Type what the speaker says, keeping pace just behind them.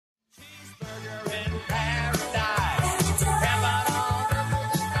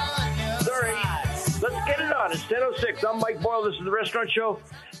10:06. I'm Mike Boyle. This is The Restaurant Show.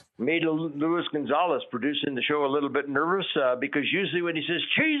 Made Luis Gonzalez producing the show a little bit nervous because usually when he says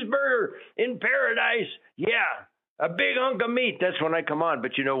cheeseburger in paradise, yeah, a big hunk of meat, that's when I come on.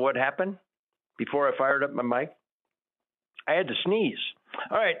 But you know what happened before I fired up my mic? I had to sneeze.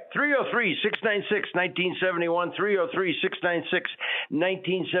 All right, 303-696-1971,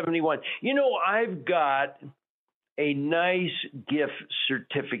 303-696-1971. You know, I've got a nice gift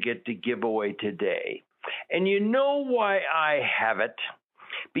certificate to give away today. And you know why I have it?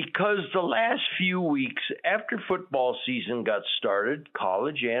 Because the last few weeks after football season got started,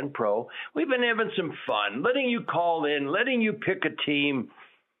 college and pro, we've been having some fun, letting you call in, letting you pick a team.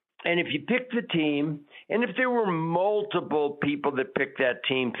 And if you pick the team, and if there were multiple people that picked that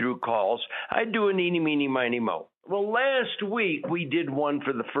team through calls, I'd do an eeny, meeny, miny, mo. Well, last week we did one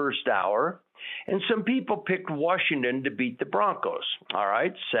for the first hour, and some people picked Washington to beat the Broncos. All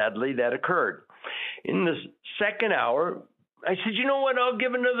right, sadly that occurred. In the second hour, I said, you know what, I'll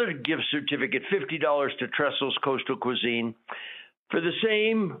give another gift certificate, $50 to Trestle's Coastal Cuisine for the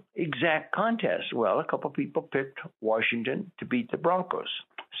same exact contest. Well, a couple people picked Washington to beat the Broncos.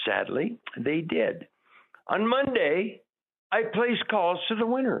 Sadly, they did. On Monday, I placed calls to the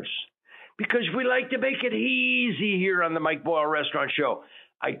winners because we like to make it easy here on the Mike Boyle Restaurant Show.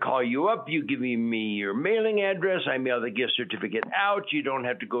 I call you up, you give me your mailing address, I mail the gift certificate out. You don't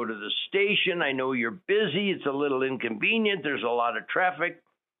have to go to the station. I know you're busy. It's a little inconvenient. There's a lot of traffic.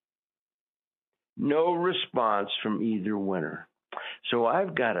 No response from either winner. So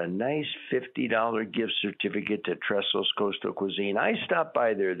I've got a nice $50 gift certificate to Trestle's Coastal Cuisine. I stopped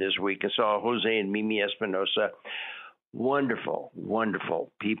by there this week and saw Jose and Mimi Espinosa. Wonderful,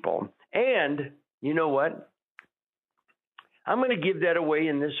 wonderful people. And you know what? I'm going to give that away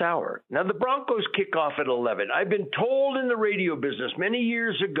in this hour. Now, the Broncos kick off at 11. I've been told in the radio business many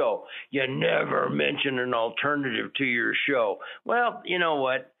years ago, you never mention an alternative to your show. Well, you know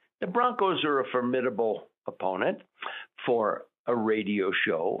what? The Broncos are a formidable opponent for a radio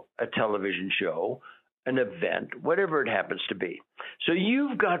show, a television show, an event, whatever it happens to be. So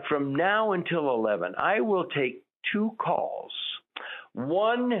you've got from now until 11. I will take two calls.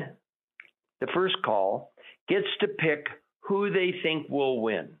 One, the first call, gets to pick who they think will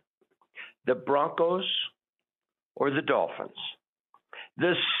win, the Broncos or the Dolphins.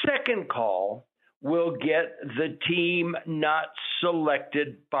 The second call will get the team not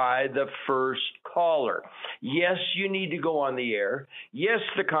selected by the first caller. Yes, you need to go on the air. Yes,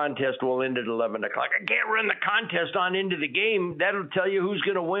 the contest will end at 11 o'clock. I can't run the contest on into the game. That'll tell you who's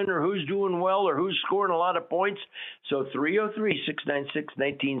going to win or who's doing well or who's scoring a lot of points. So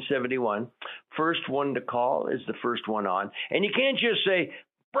 303-696-1971. First one to call is the first one on. And you can't just say,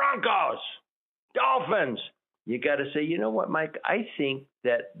 Broncos, Dolphins. You got to say, you know what, Mike, I think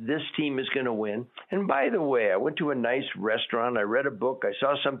that this team is going to win. And by the way, I went to a nice restaurant. I read a book. I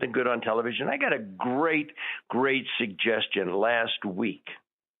saw something good on television. I got a great, great suggestion last week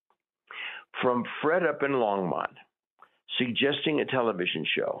from Fred up in Longmont suggesting a television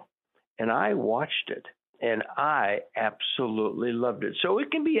show. And I watched it. And I absolutely loved it. So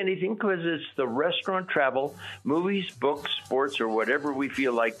it can be anything because it's the restaurant, travel, movies, books, sports, or whatever we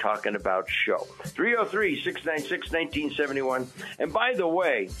feel like talking about show. 303-696-1971. And by the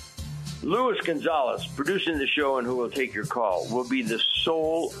way, Luis Gonzalez, producing the show and who will take your call, will be the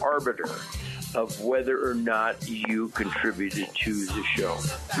sole arbiter of whether or not you contributed to the show.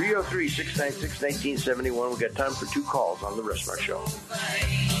 303-696-1971. We've got time for two calls on the Restaurant Show.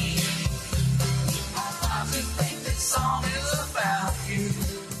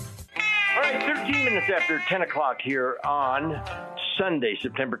 All right, 13 minutes after 10 o'clock here on Sunday,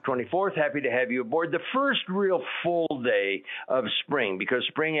 September 24th. Happy to have you aboard. The first real full day of spring, because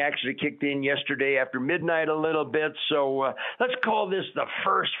spring actually kicked in yesterday after midnight a little bit. So let's call this the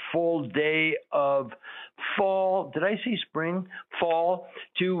first full day of fall. Did I say spring? Fall.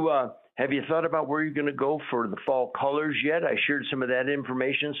 Have you thought about where you're going to go for the fall colors yet? I shared some of that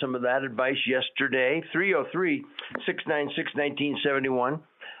information, some of that advice yesterday. 303-696-1971.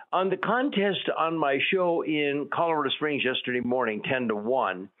 On the contest on my show in Colorado Springs yesterday morning, 10 to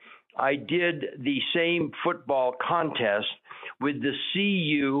 1, I did the same football contest with the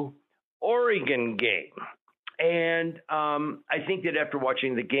CU Oregon game. And I think that after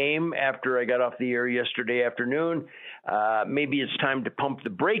watching the game, after I got off the air yesterday afternoon, maybe it's time to pump the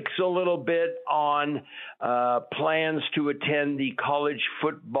brakes a little bit on plans to attend the college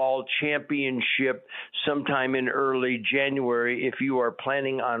football championship sometime in early January if you are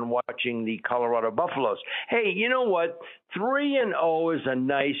planning on watching the Colorado Buffaloes. Hey, you know what? 3-0 is a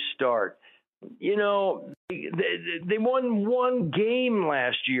nice start. You know, They won one game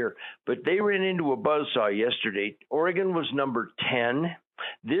last year, but they ran into a buzzsaw yesterday. Oregon was number 10.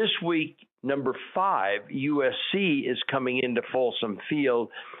 This week, number 5, USC, is coming into Folsom Field.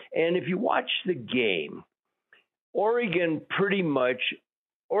 And if you watch the game, Oregon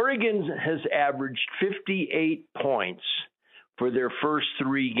has averaged 58 points for their first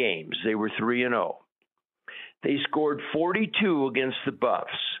 3 games. They were 3-0. They scored 42 against the Buffs.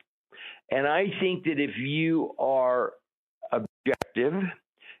 And I think that if you are objective,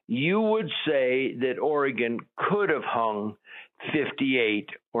 you would say that Oregon could have hung 58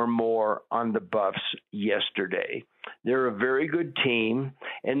 or more on the Buffs yesterday. They're a very good team.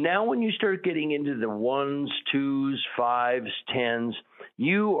 And now when you start getting into the 1s, 2s, 5s, 10s,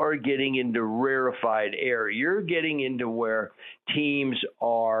 you are getting into rarefied air. You're getting into where teams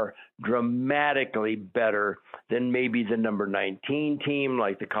are dramatically better than maybe the number 19 team,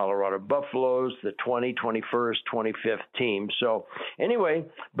 like the Colorado Buffaloes, the 20, 21st, 25th team. So anyway,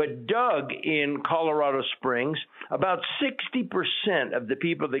 but Doug in Colorado Springs, about 60% of the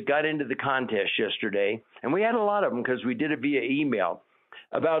people that got into the contest yesterday, and we had a lot of them because we did it via email,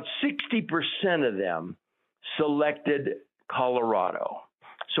 about 60% of them selected Colorado.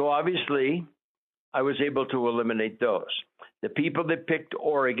 So obviously, I was able to eliminate those. The people that picked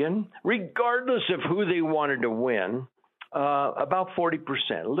Oregon, regardless of who they wanted to win, about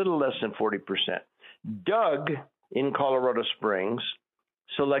 40%, a little less than 40%. Doug in Colorado Springs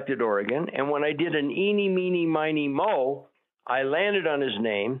selected Oregon, and when I did an eeny, meeny, miny, mo, I landed on his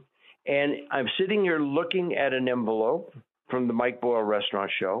name, and I'm sitting here looking at an envelope from the Mike Boyle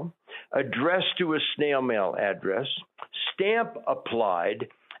Restaurant Show, addressed to a snail mail address, stamp applied,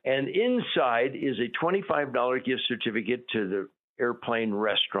 and inside is a $25 gift certificate to the Airplane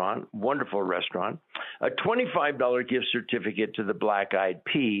Restaurant, wonderful restaurant, a $25 gift certificate to the Black Eyed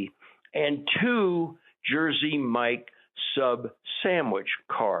Pea, and 2 Jersey Mike sub sandwich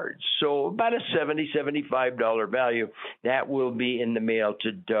cards. So about a $70, $75 value. That will be in the mail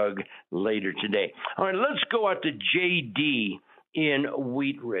to Doug later today. All right, let's go out to JD in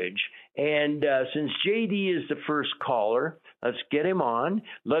Wheat Ridge. And since JD is the first caller, let's get him on.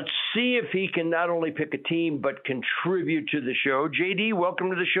 Let's see if he can not only pick a team, but contribute to the show. JD, welcome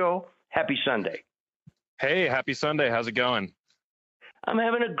to the show. Happy Sunday. Hey, happy Sunday. How's it going? I'm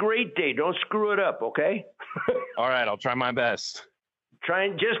having a great day. Don't screw it up, okay? All right, I'll try my best.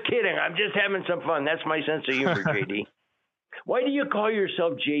 Just kidding. I'm just having some fun. That's my sense of humor, JD. Why do you call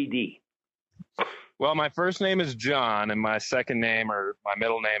yourself JD? Well, my first name is John, and my second name or my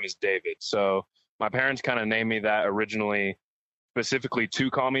middle name is David. So my parents kind of named me that originally specifically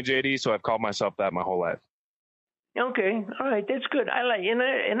to call me JD, so I've called myself that my whole life. Okay, all right, that's good. I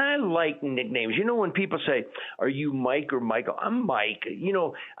like nicknames. You know, when people say, "Are you Mike or Michael?" I'm Mike. You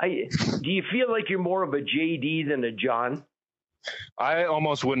know, do you feel like you're more of a JD than a John? I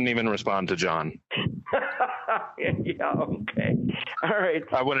almost wouldn't even respond to John. Yeah, okay, all right.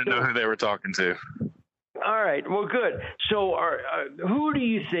 I wouldn't know who they were talking to. All right. Well, good. So, who do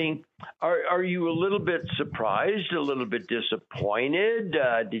you think? Are you a little bit surprised, a little bit disappointed?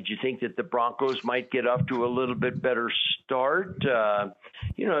 Did you think that the Broncos might get off to a little bit better start?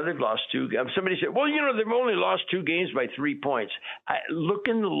 They've lost 2. Somebody said, well, they've only lost 2 games by 3 points. Look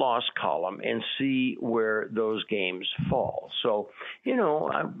in the loss column and see where those games fall. So,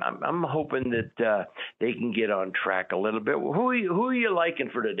 I'm hoping that they can get on track a little bit. Who are you liking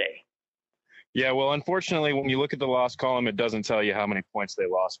for today? Yeah, well, unfortunately, when you look at the loss column, it doesn't tell you how many points they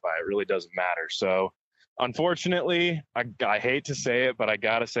lost by. It really doesn't matter. So, unfortunately, I hate to say it, but I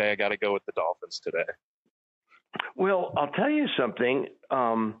got to go with the Dolphins today. Well, I'll tell you something.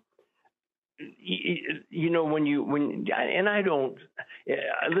 I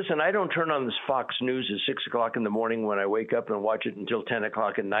don't turn on this Fox News at 6:00 in the morning when I wake up and watch it until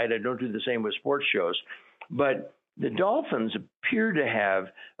 10:00 at night. I don't do the same with sports shows, but the Dolphins appear to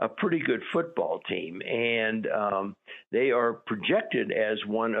have a pretty good football team, and they are projected as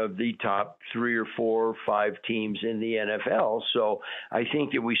one of the top 3 or 4 or 5 teams in the NFL. So I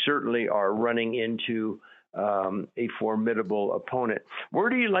think that we certainly are running into a formidable opponent. Where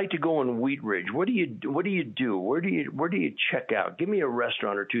do you like to go in Wheat Ridge? What do you do? Where do you check out? Give me a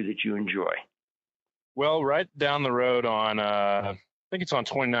restaurant or 2 that you enjoy. Well, right down the road on I think it's on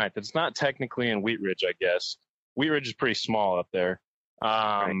 29th. It's not technically in Wheat Ridge, I guess. Wheat Ridge is pretty small up there.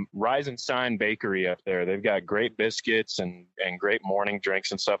 Right. Rise and Shine Bakery up there. They've got great biscuits and great morning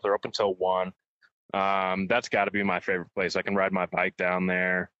drinks and stuff. They're open till 1. That's got to be my favorite place. I can ride my bike down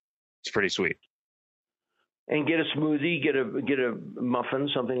there. It's pretty sweet. And get a smoothie, get a muffin,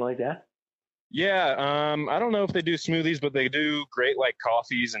 something like that? Yeah, I don't know if they do smoothies, but they do great like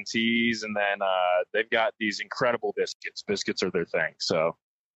coffees and teas, and then they've got these incredible biscuits. Biscuits are their thing. So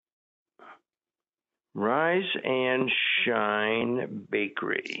Rise and Shine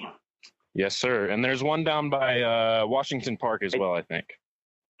Bakery. yes, sir. And there's one down by Washington Park as well, I think.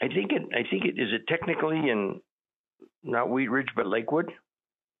 I think it is it technically in not Wheat Ridge but Lakewood?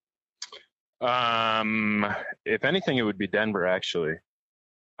 If anything, it would be Denver actually.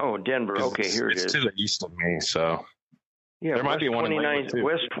 Oh, Denver. Okay, here it is. It's to the east of me, so yeah, there might be one in Lakewood too.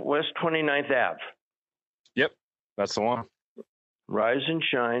 West 29th Ave. Yep, that's the one. Rise and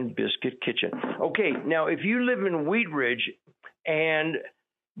Shine Biscuit Kitchen. Okay, now if you live in Wheat Ridge and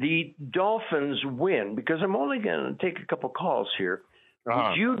the Dolphins win, because I'm only going to take a couple calls here,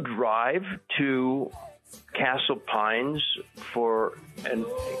 would you drive to Castle Pines for an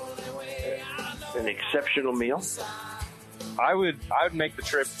exceptional meal? I would make the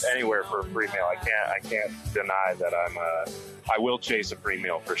trip anywhere for a free meal. I can't deny that I will chase a free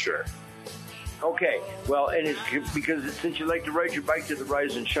meal for sure. Okay, well, and it's because since you like to ride your bike to the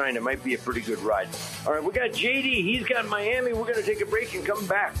Rise and Shine, it might be a pretty good ride. All right, we got JD. He's got Miami. We're going to take a break and come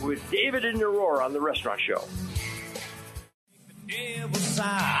back with David and Aurora on The Restaurant Show.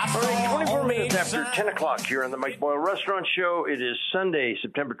 All right, 24 minutes after 10 o'clock here on the Mike Boyle Restaurant Show. It is Sunday,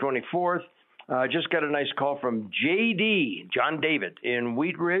 September 24th. Just got a nice call from JD, John David, in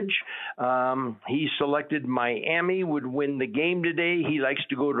Wheat Ridge. He selected Miami would win the game today. He likes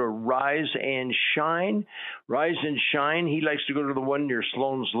to go to Rise and Shine. Rise and Shine, he likes to go to the one near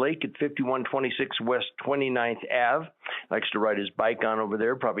Sloan's Lake at 5126 West 29th Ave. Likes to ride his bike on over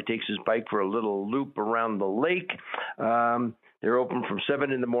there. Probably takes his bike for a little loop around the lake. They're open from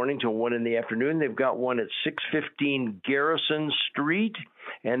 7 in the morning till 1 in the afternoon. They've got one at 615 Garrison Street,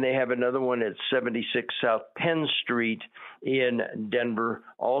 and they have another one at 76 South Penn Street in Denver.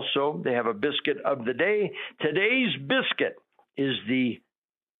 Also, they have a biscuit of the day. Today's biscuit is the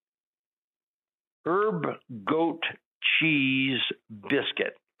herb goat cheese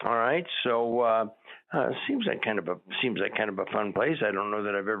biscuit. All right, so seems like kind of a fun place. I don't know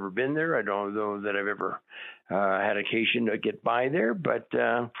that I've ever been there. I don't know that I've ever had occasion to get by there, but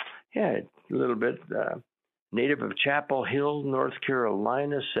yeah, a little bit. Native of Chapel Hill, North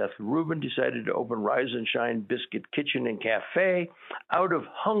Carolina, Seth Rubin decided to open Rise and Shine Biscuit Kitchen and Cafe out of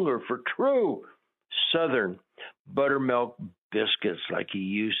hunger for true Southern buttermilk biscuits like he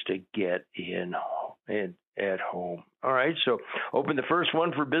used to get at home. All right, so opened the first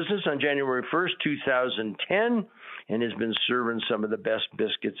one for business on January 1st, 2010, and has been serving some of the best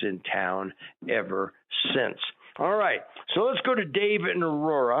biscuits in town ever since. All right, so let's go to Dave and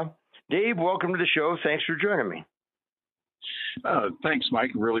Aurora. Dave, welcome to the show. Thanks for joining me. Thanks,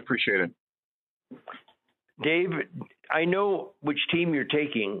 Mike. Really appreciate it. Dave, I know which team you're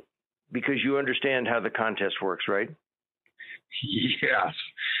taking because you understand how the contest works, right? Yes.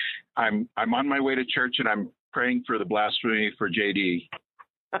 I'm on my way to church and I'm praying for the blasphemy for JD.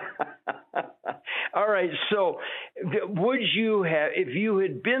 All right. So would you have, if you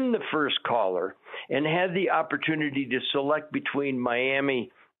had been the first caller and had the opportunity to select between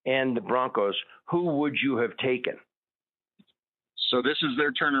Miami and the Broncos, who would you have taken? So this is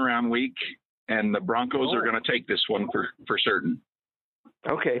their turnaround week, and the Broncos are going to take this one for certain.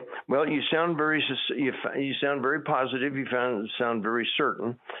 Okay. Well, you sound very positive. You sound very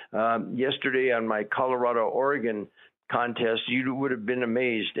certain. Yesterday on my Colorado-Oregon contest, you would have been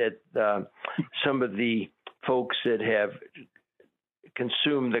amazed at some of the folks that have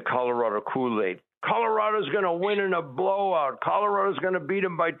consumed the Colorado Kool-Aid. Colorado's going to win in a blowout. Colorado's going to beat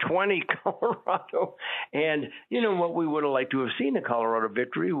them by 20, Colorado. And you know what? We would have liked to have seen a Colorado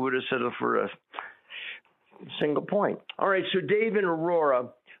victory. We would have settled for a single point. All right, so Dave and Aurora,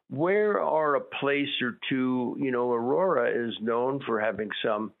 where are a place or two? You know, Aurora is known for having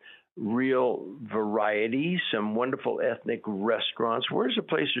some real variety, some wonderful ethnic restaurants. Where's a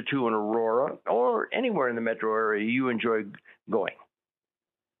place or two in Aurora or anywhere in the metro area you enjoy going?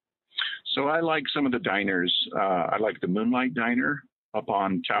 So I like some of the diners. I like the Moonlight Diner up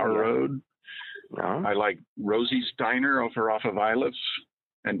on Tower Road. I like Rosie's Diner over off of Iliff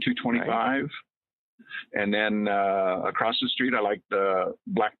and 225. Right. And then across the street, I like the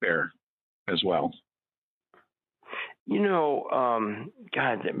Black Bear as well. You know,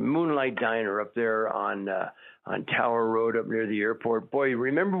 God, the Moonlight Diner up there on Tower Road up near the airport. Boy,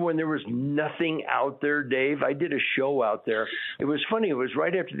 remember when there was nothing out there, Dave? I did a show out there. It was funny. It was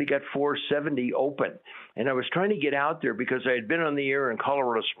right after they got 470 open. And I was trying to get out there because I had been on the air in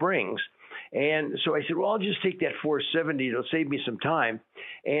Colorado Springs. And so I said, well, I'll just take that 470. It'll save me some time.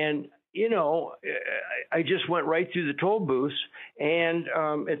 And I just went right through the toll booths, and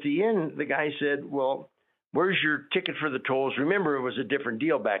at the end, the guy said, "Well, where's your ticket for the tolls?" Remember, it was a different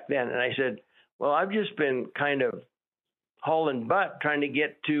deal back then. And I said, "Well, I've just been kind of hauling butt trying to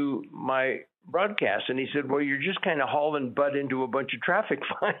get to my broadcast." And he said, "Well, you're just kind of hauling butt into a bunch of traffic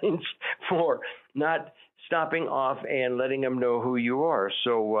fines for not stopping off and letting them know who you are."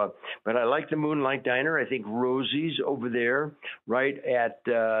 So, but I like the Moonlight Diner. I think Rosie's over there, right at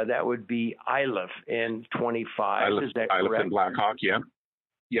that would be Iliff and 25. Is that correct? Iliff and Blackhawk, yeah.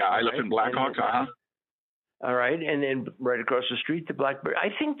 Yeah, Iliff and Blackhawk, All right, and then right across the street, the Blackbird. I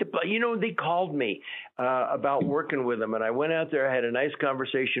think they called me about working with them, and I went out there. I had a nice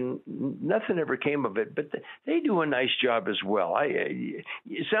conversation. Nothing ever came of it, but they do a nice job as well.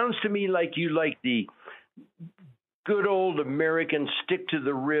 It sounds to me like you like the good old American stick to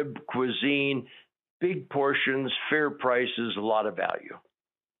the rib cuisine, big portions, fair prices, a lot of value.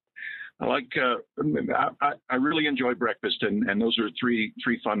 I like. I really enjoy breakfast, and those are three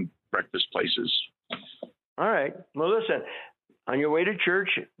fun breakfast places. All right. Well, listen, on your way to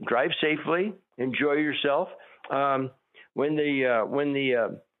church, drive safely, enjoy yourself. When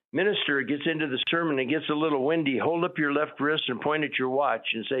the minister gets into the sermon and gets a little windy, hold up your left wrist and point at your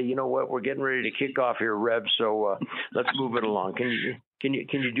watch and say, "You know what? We're getting ready to kick off here, Rev. So let's move it along." Can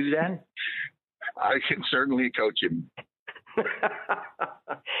you do that? I can certainly coach him.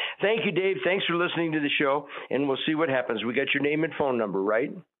 Thank you, Dave. Thanks for listening to the show, and we'll see what happens. We got your name and phone number,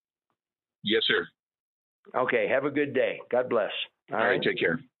 right? Yes, sir. Okay. Have a good day. God bless. All right. Take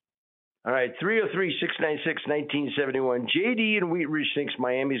care. All right, 303-696-1971. JD in Wheat Ridge thinks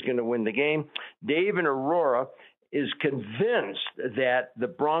Miami's going to win the game. Dave in Aurora is convinced that the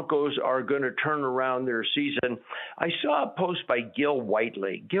Broncos are going to turn around their season. I saw a post by Gil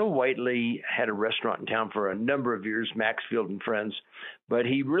Whiteley. Gil Whiteley had a restaurant in town for a number of years, Maxfield and Friends, but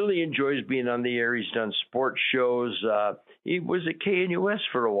he really enjoys being on the air. He's done sports shows. He was at KNUS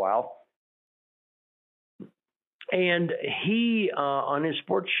for a while. And he, on his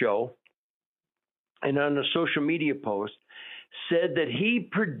sports show, and on a social media post, said that he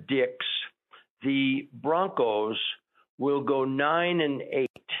predicts the Broncos will go 9-8.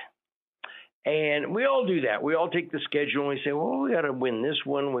 And we all do that. We all take the schedule and we say, well, we got to win this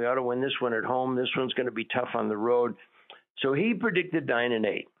one. We ought to win this one at home. This one's going to be tough on the road. So he predicted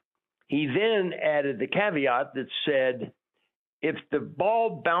 9-8. He then added the caveat that said, if the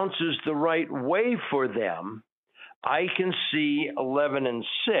ball bounces the right way for them, I can see 11-6.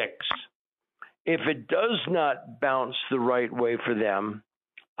 If it does not bounce the right way for them,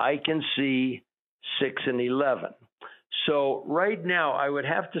 I can see 6-11. So right now, I would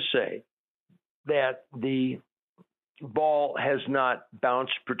have to say that the ball has not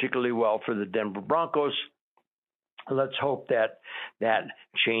bounced particularly well for the Denver Broncos. Let's hope that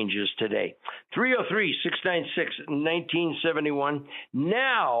changes today. 303-696-1971.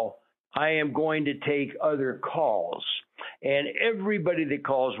 Now I am going to take other calls. And everybody that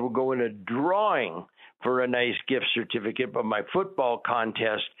calls will go in a drawing for a nice gift certificate, but my football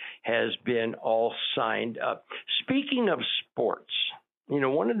contest has been all signed up. Speaking of sports,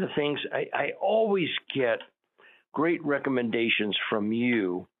 one of the things I always get great recommendations from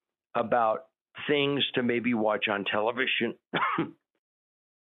you about things to maybe watch on television.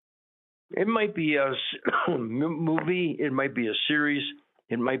 It might be a movie, it might be a series,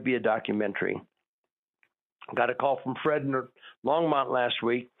 it might be a documentary. Got a call from Fred in Longmont last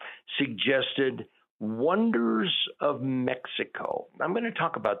week, suggested Wonders of Mexico. I'm going to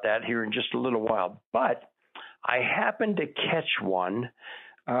talk about that here in just a little while, but I happened to catch one.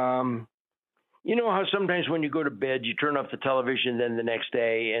 You know how sometimes when you go to bed, you turn off the television, then the next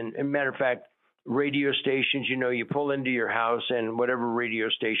day, and matter of fact, radio stations, you pull into your house and whatever radio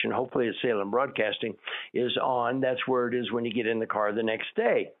station, hopefully it's Salem Broadcasting, is on. That's where it is when you get in the car the next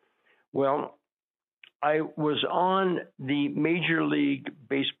day. Well, I was on the Major League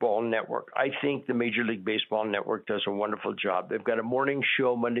Baseball Network. I think the Major League Baseball Network does a wonderful job. They've got a morning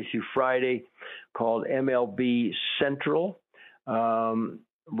show Monday through Friday called MLB Central.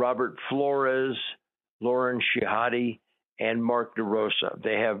 Robert Flores, Lauren Shihadi, and Mark DeRosa.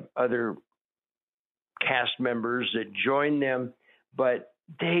 They have other cast members that join them, but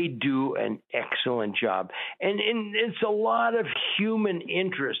they do an excellent job. And it's a lot of human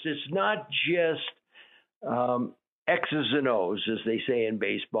interest. It's not just X's and O's, as they say in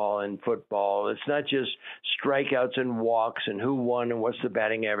baseball and football. It's not just strikeouts and walks and who won and what's the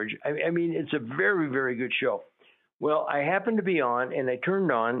batting average. I mean, it's a very, very good show. Well, I happened to be on, and I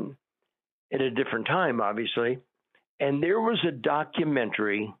turned on at a different time, obviously, and there was a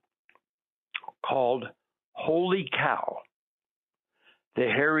documentary called Holy Cow. the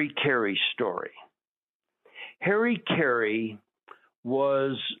Harry Carey story. Harry Carey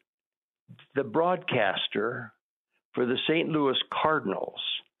was the broadcaster for the St. Louis Cardinals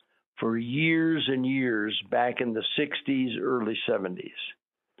for years and years back in the 60s, early 70s.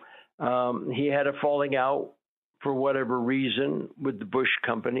 He had a falling out for whatever reason with the Bush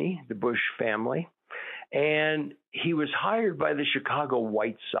company, the Bush family, and he was hired by the Chicago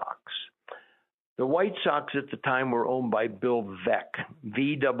White Sox. The White Sox at the time were owned by Bill Veeck,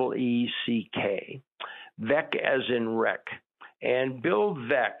 V-E-E-C-K, Veeck as in wreck. And Bill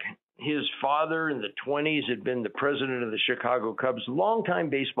Veeck, his father in the 20s had been the president of the Chicago Cubs, longtime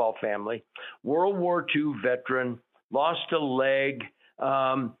baseball family, World War II veteran, lost a leg.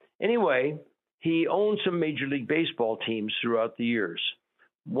 Anyway, he owned some Major League Baseball teams throughout the years.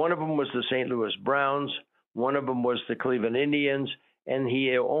 One of them was the St. Louis Browns. One of them was the Cleveland Indians. And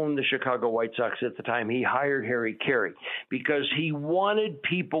he owned the Chicago White Sox at the time. He hired Harry Carey because he wanted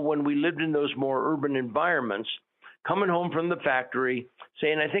people, when we lived in those more urban environments, coming home from the factory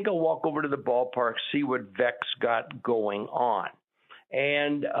saying, I think I'll walk over to the ballpark, see what Veeck's got going on.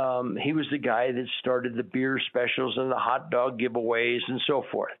 And he was the guy that started the beer specials and the hot dog giveaways and so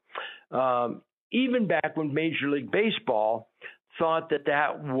forth. Even back when Major League Baseball thought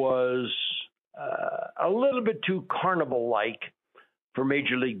that was a little bit too carnival-like for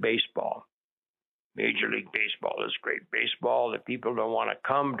Major League Baseball. Major League Baseball is great baseball. If people don't want to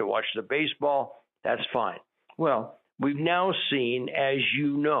come to watch the baseball, that's fine. Well, we've now seen, as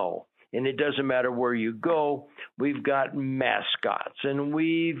you know, and it doesn't matter where you go, we've got mascots and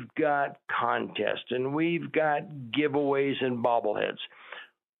we've got contests and we've got giveaways and bobbleheads.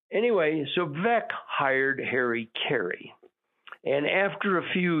 Anyway, so Veeck hired Harry Carey. And after a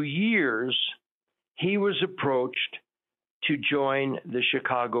few years, he was approached to join the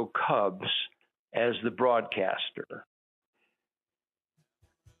Chicago Cubs as the broadcaster.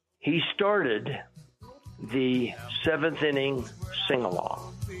 He started the seventh inning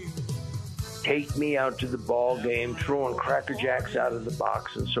sing-along. Take me out to the ball game, throwing Cracker Jacks out of the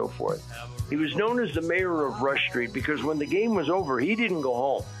box and so forth. He was known as the mayor of Rush Street because when the game was over, he didn't go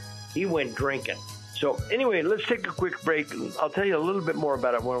home. He went drinking. So anyway, let's take a quick break. I'll tell you a little bit more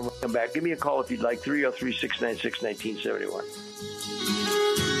about it when we come back. Give me a call if you'd like, 303-696-1971.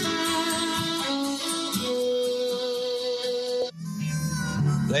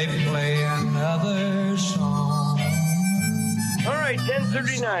 They play another song. All right,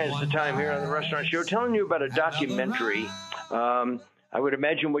 10:39 is the time here on the Restaurant Show, telling you about a documentary. I would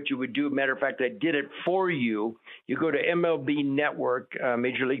imagine what you would do. Matter of fact, I did it for you. You go to MLB Network,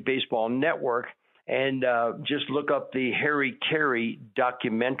 Major League Baseball Network, and just look up the Harry Carey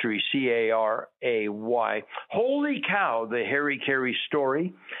documentary, Caray. Holy cow, the Harry Carey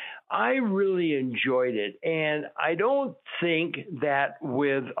story. I really enjoyed it. And I don't think that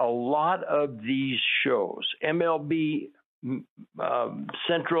with a lot of these shows, MLB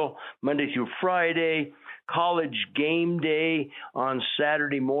Central, Monday through Friday, College Game Day on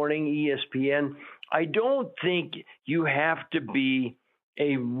Saturday morning, ESPN, I don't think you have to be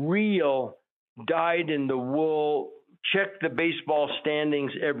a real dyed-in-the-wool, check the baseball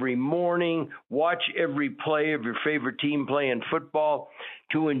standings every morning, watch every play of your favorite team playing football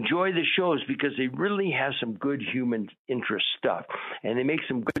to enjoy the shows, because they really have some good human interest stuff, and they make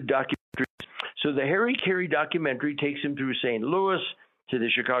some good documentaries. So the Harry Carey documentary takes him through St. Louis to the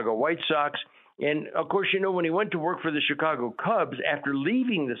Chicago White Sox. And, of course, you know, when he went to work for the Chicago Cubs, after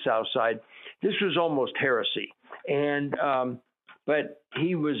leaving the South Side, this was almost heresy. And but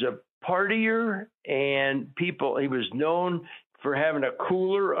he was a partier, and he was known for having a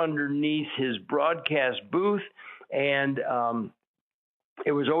cooler underneath his broadcast booth, and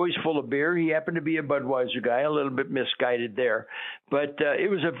it was always full of beer. He happened to be a Budweiser guy, a little bit misguided there, but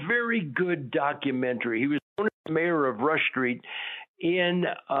it was a very good documentary. He was known as the mayor of Rush Street. In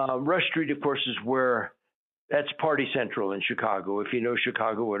Rush Street, of course, is where that's Party Central in Chicago. If you know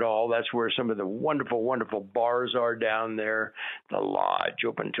Chicago at all, that's where some of the wonderful, wonderful bars are down there. The Lodge,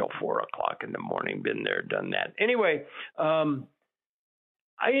 open until 4 o'clock in the morning. Been there, done that. Anyway,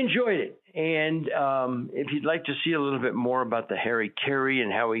 I enjoyed it. And if you'd like to see a little bit more about the Harry Carey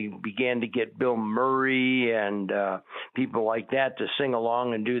and how he began to get Bill Murray and people like that to sing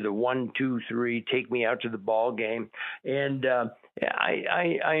along and do the 1, 2, 3, take me out to the ball game. And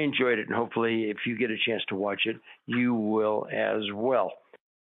I enjoyed it. And hopefully, if you get a chance to watch it, you will as well.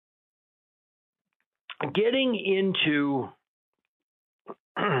 Getting into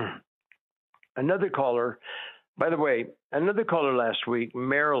another caller. By the way, another caller last week,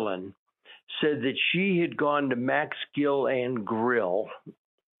 Marilyn, said that she had gone to Max Gill and Grill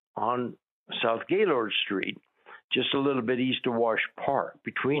on South Gaylord Street just a little bit east of Wash Park,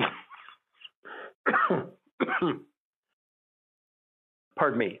 between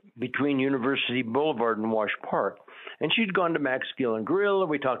between University Boulevard and Wash Park. And she'd gone to Max Gill and Grill, and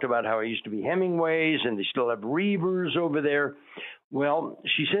we talked about how it used to be Hemingway's, and they still have Reavers over there. Well,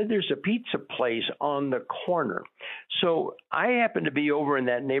 she said there's a pizza place on the corner. So I happened to be over in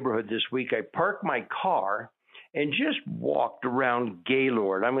that neighborhood this week. I parked my car and just walked around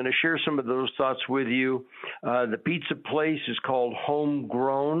Gaylord. I'm going to share some of those thoughts with you. The pizza place is called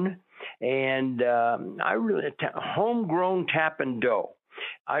Homegrown, and Homegrown Tap and Dough.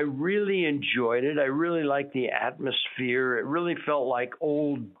 I really enjoyed it. I really liked the atmosphere. It really felt like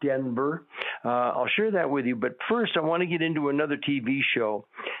old Denver. I'll share that with you. But first, I want to get into another TV show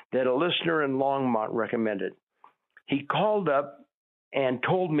that a listener in Longmont recommended. He called up and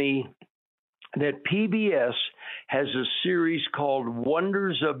told me that PBS has a series called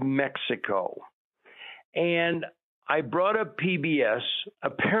Wonders of Mexico. And I brought up PBS.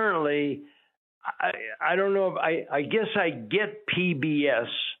 Apparently, I don't know if I guess I get PBS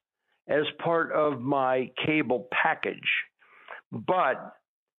as part of my cable package, but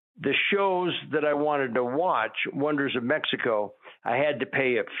the shows that I wanted to watch, Wonders of Mexico, I had to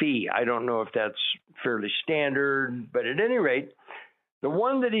pay a fee. I don't know if that's fairly standard, but at any rate, the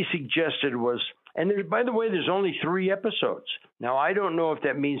one that he suggested was, and by the way, there's only 3 episodes. Now, I don't know if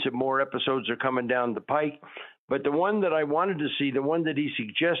that means that more episodes are coming down the pike, but the one that I wanted to see, the one that he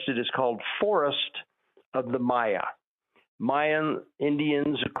suggested, is called Forest of the Maya. Mayan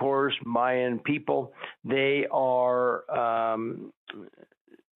Indians, of course, Mayan people. They are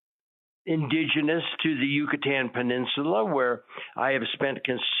indigenous to the Yucatan Peninsula, where I have spent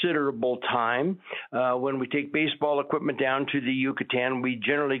considerable time. When we take baseball equipment down to the Yucatan, we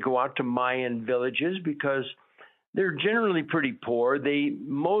generally go out to Mayan villages because they're generally pretty poor.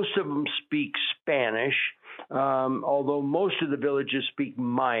 Most of them speak Spanish, although most of the villages speak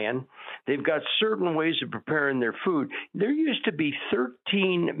Mayan. They've got certain ways of preparing their food. There used to be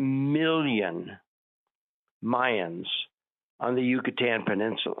 13 million Mayans on the Yucatan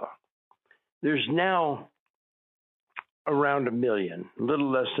Peninsula. There's now around 1 million, a little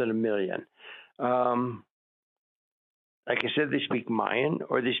less than 1 million. Like I said, they speak Mayan,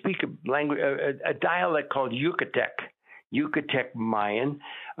 or they speak a dialect called Yucatec Mayan.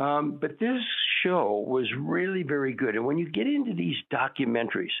 But this show was really very good. And when you get into these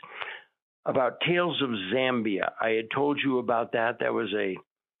documentaries about Tales of Zambia, I had told you about that. That was 2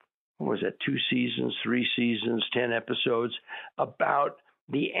 seasons, 3 seasons, 10 episodes about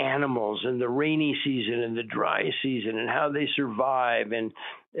the animals and the rainy season and the dry season and how they survive. And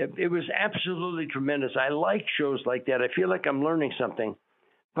it was absolutely tremendous. I like shows like that. I feel like I'm learning something.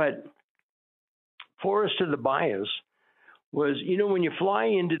 But Forest of the Mayas was, when you fly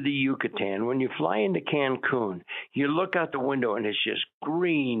into the Yucatan, when you fly into Cancun, you look out the window and it's just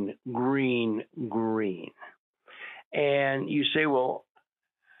green, green, green. And you say, well,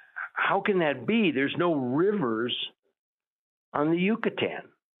 how can that be? There's no rivers on the Yucatan.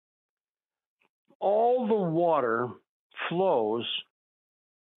 All the water flows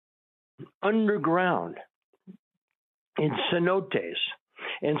underground in cenotes.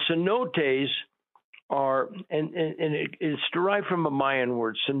 And cenotes are, and it's derived from a Mayan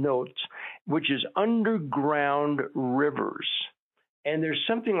word, cenotes, which is underground rivers. And there's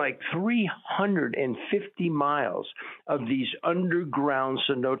something like 350 miles of these underground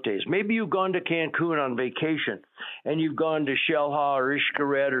cenotes. Maybe you've gone to Cancun on vacation and you've gone to Xel-Há or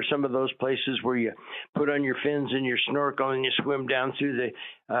Xcaret or some of those places where you put on your fins and your snorkel and you swim down through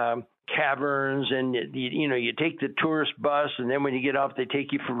the caverns, and you take the tourist bus, and then when you get off, they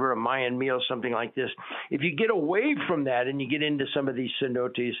take you for a Mayan meal, something like this. If you get away from that and you get into some of these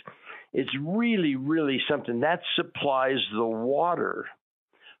cenotes, it's really, really something that supplies the water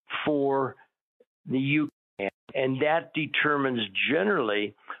for the Yucatan, and that determines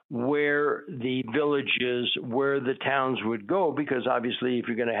generally where the villages, where the towns would go, because obviously if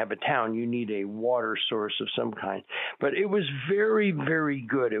you're going to have a town, you need a water source of some kind. But it was very, very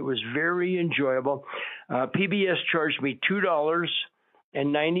good. It was very enjoyable. PBS charged me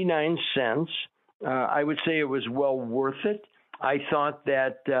 $2.99. I would say it was well worth it. I thought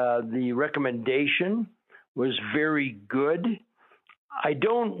that the recommendation was very good. I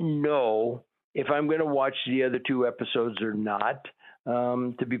don't know if I'm going to watch the other 2 episodes or not.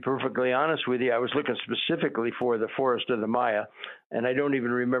 To be perfectly honest with you, I was looking specifically for the Forest of the Maya, and I don't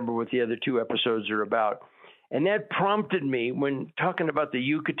even remember what the other 2 episodes are about. And that prompted me, when talking about the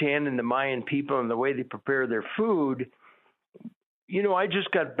Yucatan and the Mayan people and the way they prepare their food, I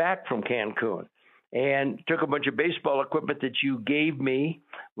just got back from Cancun and took a bunch of baseball equipment that you gave me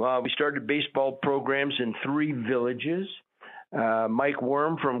Well, we started baseball programs in 3 villages. Mike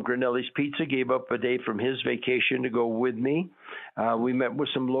Worm from Granelli's Pizza gave up a day from his vacation to go with me. We met with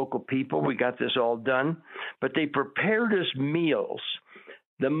some local people. We got this all done, but they prepared us meals.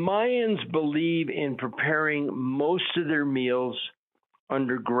 The Mayans believe in preparing most of their meals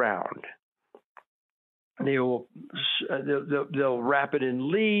underground. They'll wrap it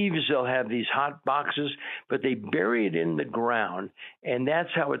in leaves. They'll have these hot boxes, but they bury it in the ground, and that's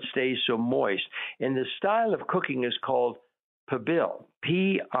how it stays so moist. And the style of cooking is called Pibil,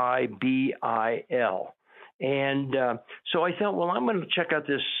 Pibil. And so I thought, well, I'm going to check out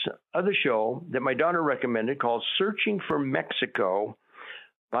this other show that my daughter recommended called Searching for Mexico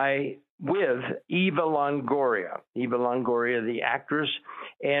with Eva Longoria. Eva Longoria, the actress.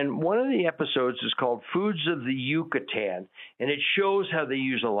 And one of the episodes is called Foods of the Yucatan. And it shows how they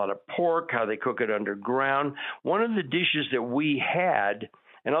use a lot of pork, how they cook it underground. One of the dishes that we had,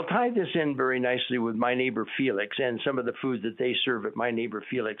 and I'll tie this in very nicely with My Neighbor Felix and some of the food that they serve at My Neighbor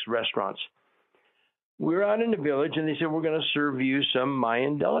Felix restaurants. We were out in the village, and they said, we're going to serve you some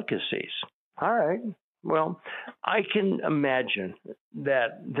Mayan delicacies. All right. Well, I can imagine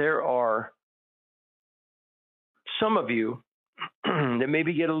that there are some of you that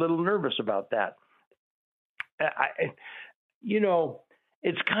maybe get a little nervous about that.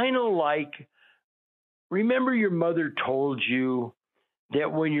 It's kind of like, remember your mother told you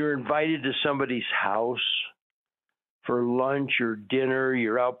that when you're invited to somebody's house for lunch or dinner,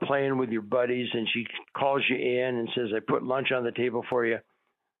 you're out playing with your buddies, and she calls you in and says, I put lunch on the table for you.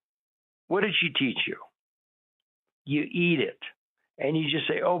 What did she teach you? You eat it. And you just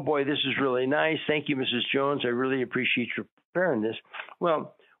say, oh, boy, this is really nice. Thank you, Mrs. Jones. I really appreciate you preparing this.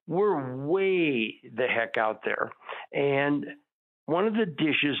 Well, we're way the heck out there. And one of the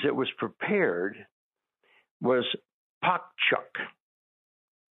dishes that was prepared was pakchuk.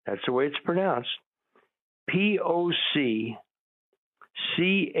 That's the way it's pronounced. P-O-C-C-H-U-C.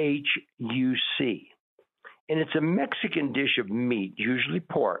 And it's a Mexican dish of meat, usually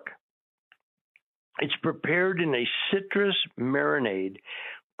pork. It's prepared in a citrus marinade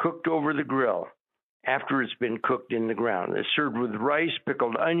cooked over the grill after it's been cooked in the ground. It's served with rice,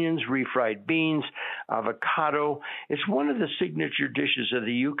 pickled onions, refried beans, avocado. It's one of the signature dishes of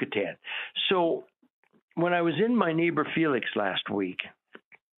the Yucatan. So when I was in My Neighbor Felix last week,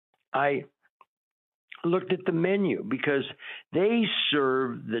 I looked at the menu because they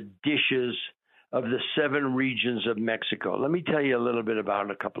serve the dishes of the 7 regions of Mexico. Let me tell you a little bit about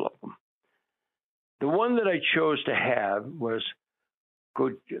a couple of them. The one that I chose to have was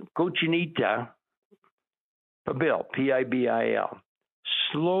cochinita pibil, P-I-B-I-L,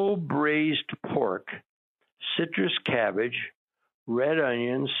 slow braised pork, citrus cabbage, red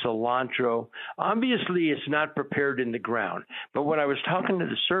onions, cilantro. Obviously, it's not prepared in the ground. But when I was talking to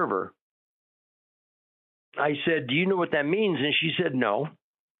the server, I said, do you know what that means? And she said, no.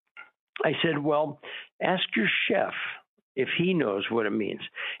 I said, well, ask your chef if he knows what it means.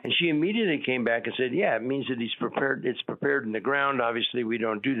 And she immediately came back and said, yeah, it means that it's prepared in the ground. Obviously, we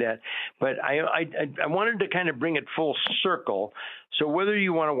don't do that. But I wanted to kind of bring it full circle. So whether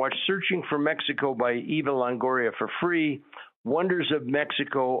you want to watch Searching for Mexico by Eva Longoria for free, Wonders of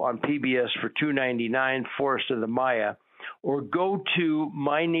Mexico on PBS for $2.99, Forest of the Maya, or go to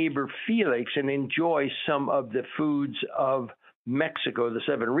My Neighbor Felix and enjoy some of the foods of Mexico, the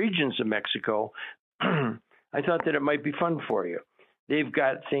 7 regions of Mexico, I thought that it might be fun for you. They've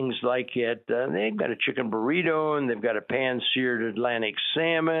got things like it. They've got a chicken burrito, and they've got a pan-seared Atlantic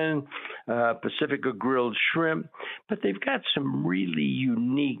salmon, Pacifica grilled shrimp. But they've got some really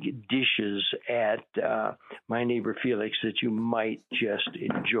unique dishes at My Neighbor Felix that you might just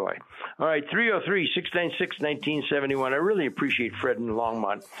enjoy. All right, 303-696-1971. I really appreciate Fred and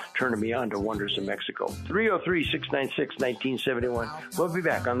Longmont turning me on to Wonders of Mexico. 303-696-1971. We'll be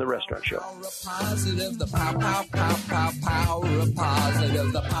back on The Restaurant Show.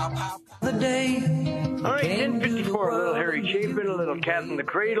 The day. All right, 10:54, a little Harry Chapin, a little Cat in the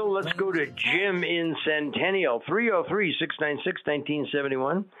Cradle. Let's go to Jim in Centennial,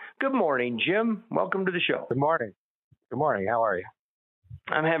 303-696-1971. Good morning, Jim. Welcome to the show. Good morning. Good morning. How are you?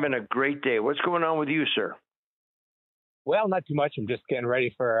 I'm having a great day. What's going on with you, sir? Well, not too much. I'm just getting ready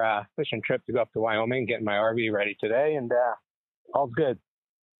for a fishing trip to go up to Wyoming, getting my RV ready today, and all's good.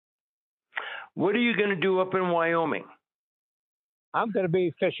 What are you going to do up in Wyoming? I'm going to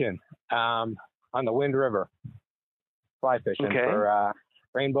be fishing on the Wind River, fly fishing for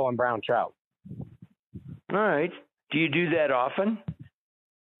rainbow and brown trout. All right. Do you do that often?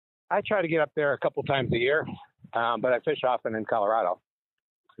 I try to get up there a couple times a year, but I fish often in Colorado.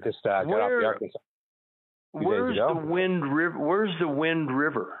 Just got off the Arkansas. Where's the Wind River? Where's the Wind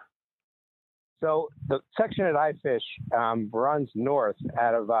River? So the section that I fish runs north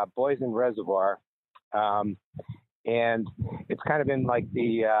out of Boyle Reservoir, and it's kind of in like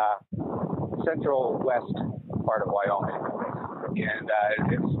the central west part of Wyoming, and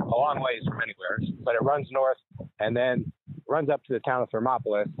it's a long ways from anywhere. But it runs north and then runs up to the town of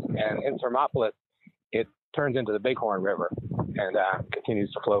Thermopolis, and in Thermopolis it turns into the Bighorn River and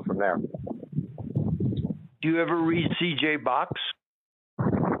continues to flow from there. Do you ever read C.J. Box?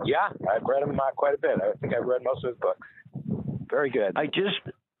 Yeah, I've read him quite a bit. I think I've read most of his books. Very good. I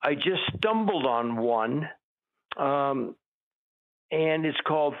just stumbled on one, and it's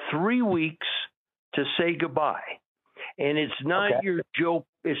called 3 Weeks to Say Goodbye. And it's not your Joe.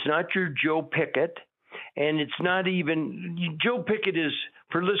 It's not your Joe Pickett, and it's not even Joe Pickett is,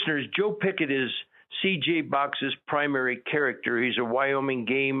 for listeners, Joe Pickett is C.J. Box's primary character. He's a Wyoming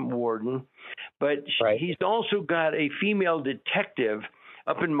game warden, but he's also got a female detective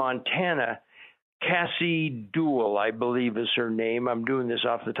up in Montana, Cassie Duell, I believe is her name. I'm doing this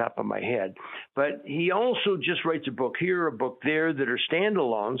off the top of my head. But he also just writes a book here, a book there that are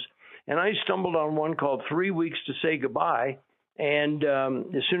standalones. And I stumbled on one called 3 Weeks to Say Goodbye. And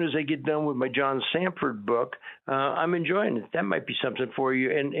as soon as I get done with my John Sanford book, I'm enjoying it. That might be something for you.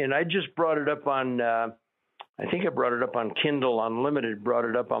 And I just brought it up on I think I brought it up on Kindle Unlimited, brought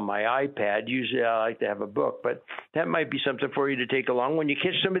it up on my iPad. Usually I like to have a book, but that might be something for you to take along. When you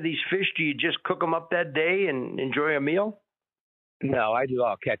catch some of these fish, do you just cook them up that day and enjoy a meal? No, I do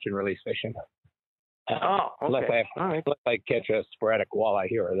all catch and release fishing. Okay. Unless I catch a sporadic walleye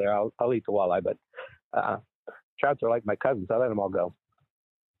here or there, I'll eat the walleye. But trouts are like my cousins. I let them all go.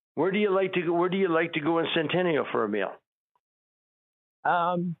 Where do you like to go? Where do you like to go in Centennial for a meal?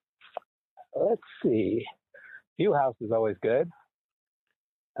 Let's see. View House is always good.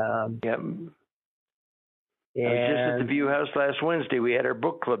 Yep. I was just at the View House last Wednesday. We had our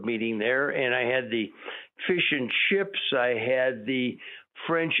book club meeting there, and I had the fish and chips. I had the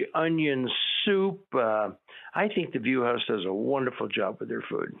French onion soup. I think the View House does a wonderful job with their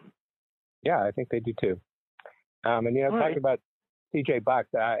food. Yeah, I think they do too. And talking about C.J. Box,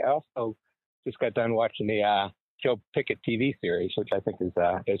 I also just got done watching the Joe Pickett TV series, which I think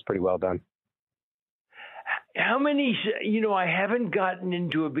is pretty well done. How many, I haven't gotten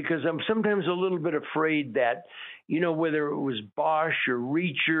into it because I'm sometimes a little bit afraid that, whether it was Bosch or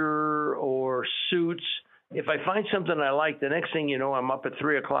Reacher or Suits, if I find something I like, the next thing you know, I'm up at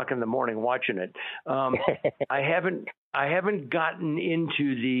 3:00 in the morning watching it. I haven't gotten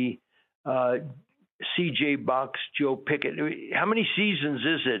into the C.J. Box, Joe Pickett. How many seasons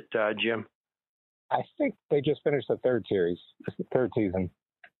is it, Jim? I think they just finished the third season.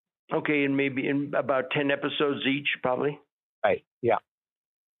 Okay, and maybe in about 10 episodes each, probably? Right, yeah.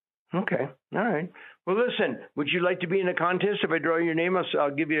 Okay, all right. Well, listen, would you like to be in a contest? If I draw your name,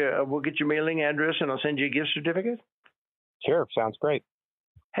 I'll give you, we'll get your mailing address and I'll send you a gift certificate? Sure, sounds great.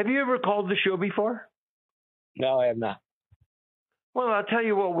 Have you ever called the show before? No, I have not. Well, I'll tell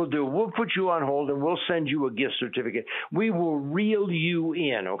you what we'll do. We'll put you on hold and we'll send you a gift certificate. We will reel you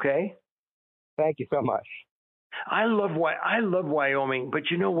in, okay? Thank you so much. I love Wyoming, but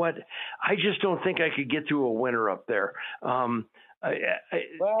you know what? I just don't think I could get through a winter up there. Parts of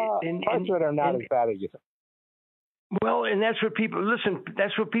it are not as bad as you think. Well, and that's what people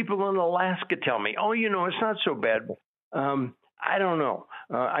in Alaska tell me. Oh, it's not so bad. I don't know.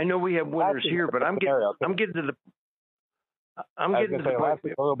 I know we have winters here, but I'm getting to the point. A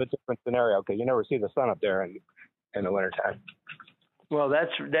little bit different scenario because you never see the sun up there in the wintertime. Well,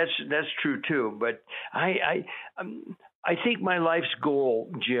 that's true too. But I think my life's goal,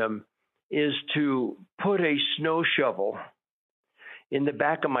 Jim, is to put a snow shovel in the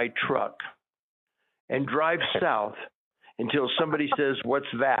back of my truck and drive south until somebody says, "What's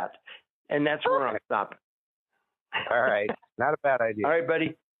that?" And that's where I'm stopping. All right, not a bad idea. All right,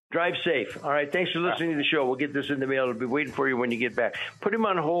 buddy. Drive safe. All right. Thanks for listening to the show. We'll get this in the mail. It'll be waiting for you when you get back. Put him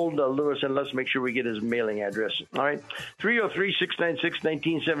on hold, Lewis, and let's make sure we get his mailing address. All right.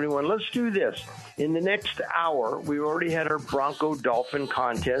 303-696-1971. Let's do this. In the next hour, we already had our Bronco Dolphin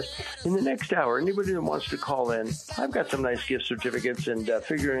contest. In the next hour, anybody that wants to call in, I've got some nice gift certificates, and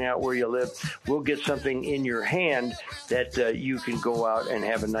figuring out where you live, we'll get something in your hand that you can go out and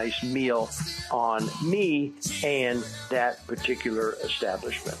have a nice meal on me and that particular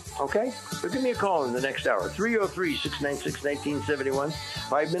establishment. Okay? So give me a call in the next hour. 303-696-1971.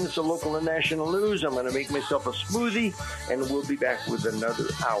 5 minutes of local and national news. I'm going to make myself a smoothie, and we'll be back with another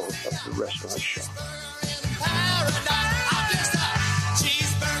hour of the Restaurant Show.